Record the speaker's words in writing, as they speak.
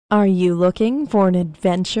Are you looking for an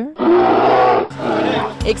adventure?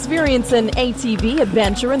 Experience an ATV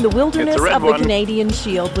adventure in the wilderness of the Canadian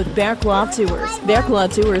Shield with Bear Claw Tours. Bear Claw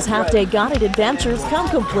Tours half-day guided adventures come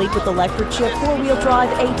complete with electric ship four-wheel drive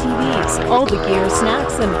ATVs, all the gear,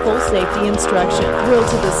 snacks, and full safety instruction. Thrill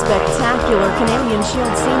to the spectacular Canadian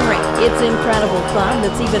Shield scenery. It's incredible fun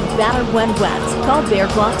that's even better when wet. Call Bear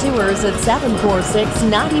Claw Tours at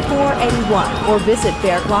 746-9481 or visit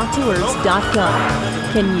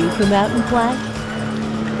bearclawtours.com. Can you come out and play?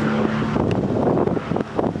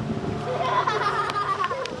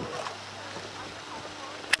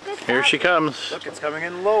 Here she comes. Look, it's coming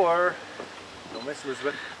in lower. Don't miss,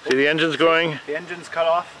 Elizabeth. See the engine's going? The engine's cut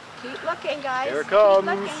off. Keep looking, guys. Here it comes.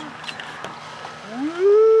 I see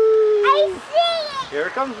it. Here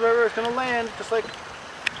it comes, River. It's going to land just like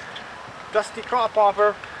Dusty Crop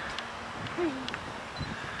Hopper.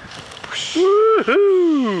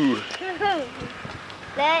 Woohoo!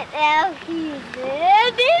 Now he's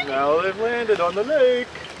landed. Now they've landed on the lake.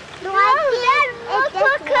 Look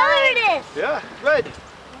what color it is. Yeah, red.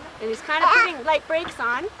 And he's kind of putting light brakes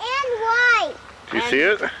on. And white. Do you see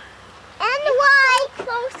it? And white.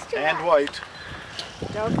 Close to And us. white.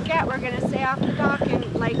 Don't forget, we're going to stay off the dock,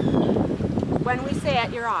 and like when we say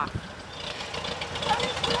it, you're off.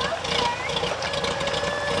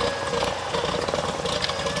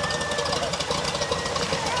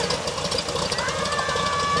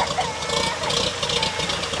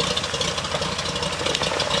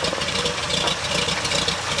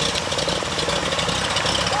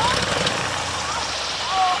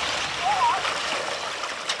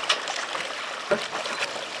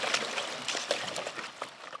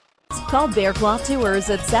 Call Bear Claw Tours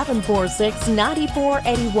at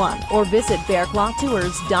 746-9481 or visit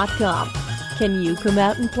bearclawtours.com. Can you come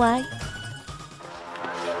out and play?